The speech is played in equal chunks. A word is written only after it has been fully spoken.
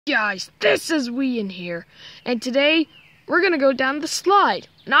Guys, this is Wian here, and today we're gonna go down the slide.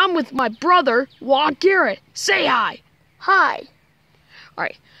 And I'm with my brother, Wagarrett. Say hi. Hi.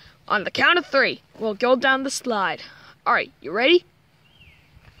 Alright, on the count of 3, we'll go down the slide. Alright, you ready?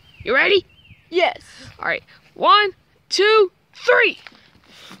 You ready? Yes. Alright, 1, 2, 3.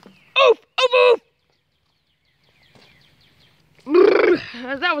 Oof, oof, oof.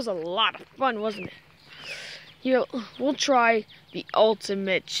 That was a lot of fun, wasn't it? Here, we'll try the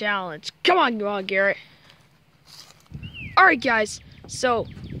ultimate challenge. Come on, Wagarrett. Alright, guys. So,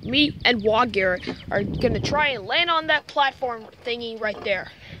 me and Wagarrett are going to try and land on that platform thingy right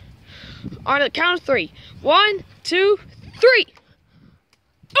there. On the count of 3. 1, 2, 3.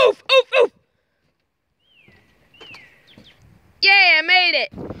 Oof, oof, oof. Yeah, I made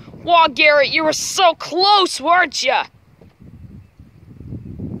it. Wagarrett, you were so close, weren't you?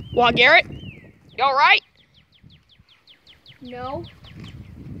 Wagarrett, you alright? No.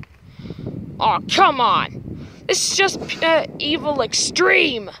 Oh, come on. This is just evil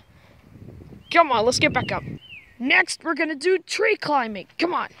extreme. Come on, let's get back up. Next, we're gonna do tree climbing.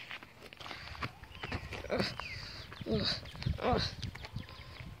 Come on.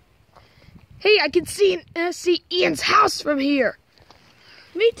 Hey, I can see Ian's house from here.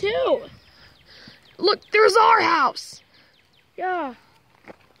 Me too. Look, there's our house. Yeah.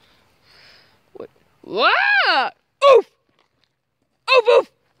 Whoa! Oof! Oof,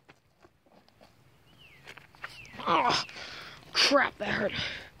 oof! Oh, crap, that hurt.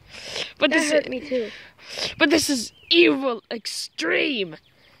 But That hurt me too. But this is evil extreme.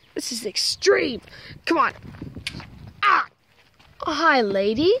 This is extreme. Come on. Ah! Oh, hi,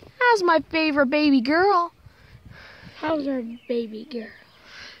 lady. How's my favorite baby girl? How's our baby girl?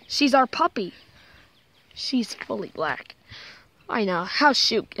 She's our puppy. She's fully black. I know. How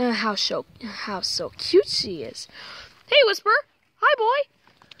so cute she is. Hey, Whisper. Hi, boy.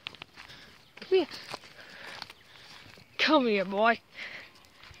 Come here. Come here, boy.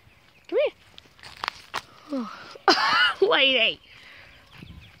 Come here. Oh. Lady.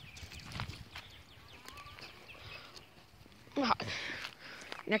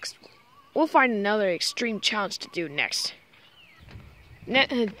 Next, we'll find another extreme challenge to do next.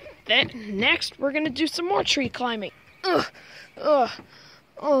 Next, we're going to do some more tree climbing. Oh.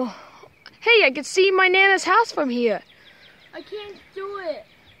 Hey, I can see my Nana's house from here. I can't do it.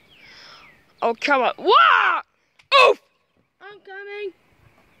 Oh, come on. Whoa! Oof! I'm coming.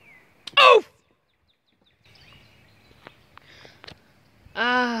 Oof!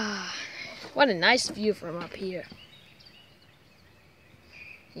 Ah, what a nice view from up here.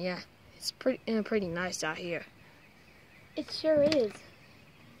 Yeah, it's pretty nice out here. It sure is.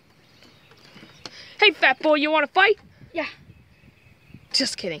 Hey, fat boy, you want to fight? Yeah.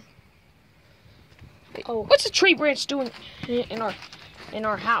 Just kidding. Oh. What's a tree branch doing in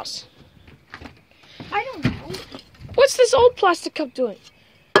our house? I don't know. What's this old plastic cup doing?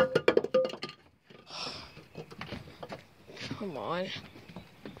 Come on.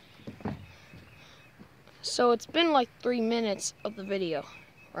 So it's been like 3 minutes of the video,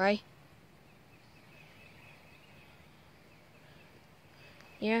 right?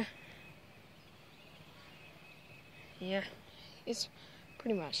 Yeah. Yeah. It's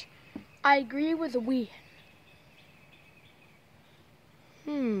pretty much. I agree with Wian.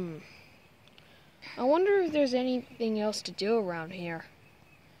 I wonder if there's anything else to do around here.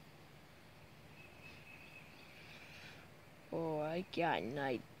 Oh, I got an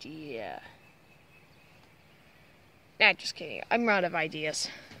idea. Nah, just kidding. I'm out of ideas.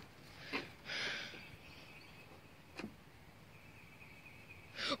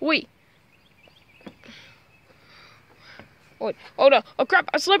 Wait. Wait. Oh no. Oh crap.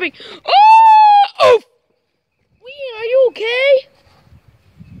 I'm slipping. Oh! Oof! Wian, are you okay?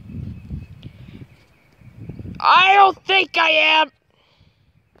 I don't think I am.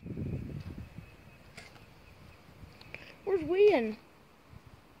 Where's Wian?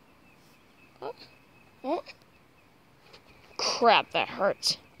 Oh. Crap, that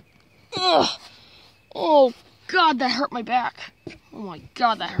hurts. Ugh. Oh God, that hurt my back. Oh my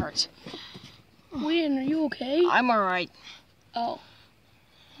God, that hurts. Wian, are you okay? I'm alright. Oh.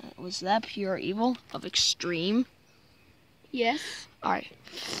 Was that pure evil of extreme? Yes. Alright.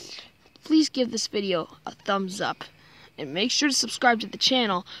 Please give this video a thumbs up. And make sure to subscribe to the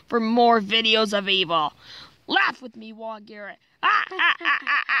channel for more videos of evil. Laugh with me, Wagarrett. Ah, ah, ah,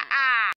 ah, ah, ah.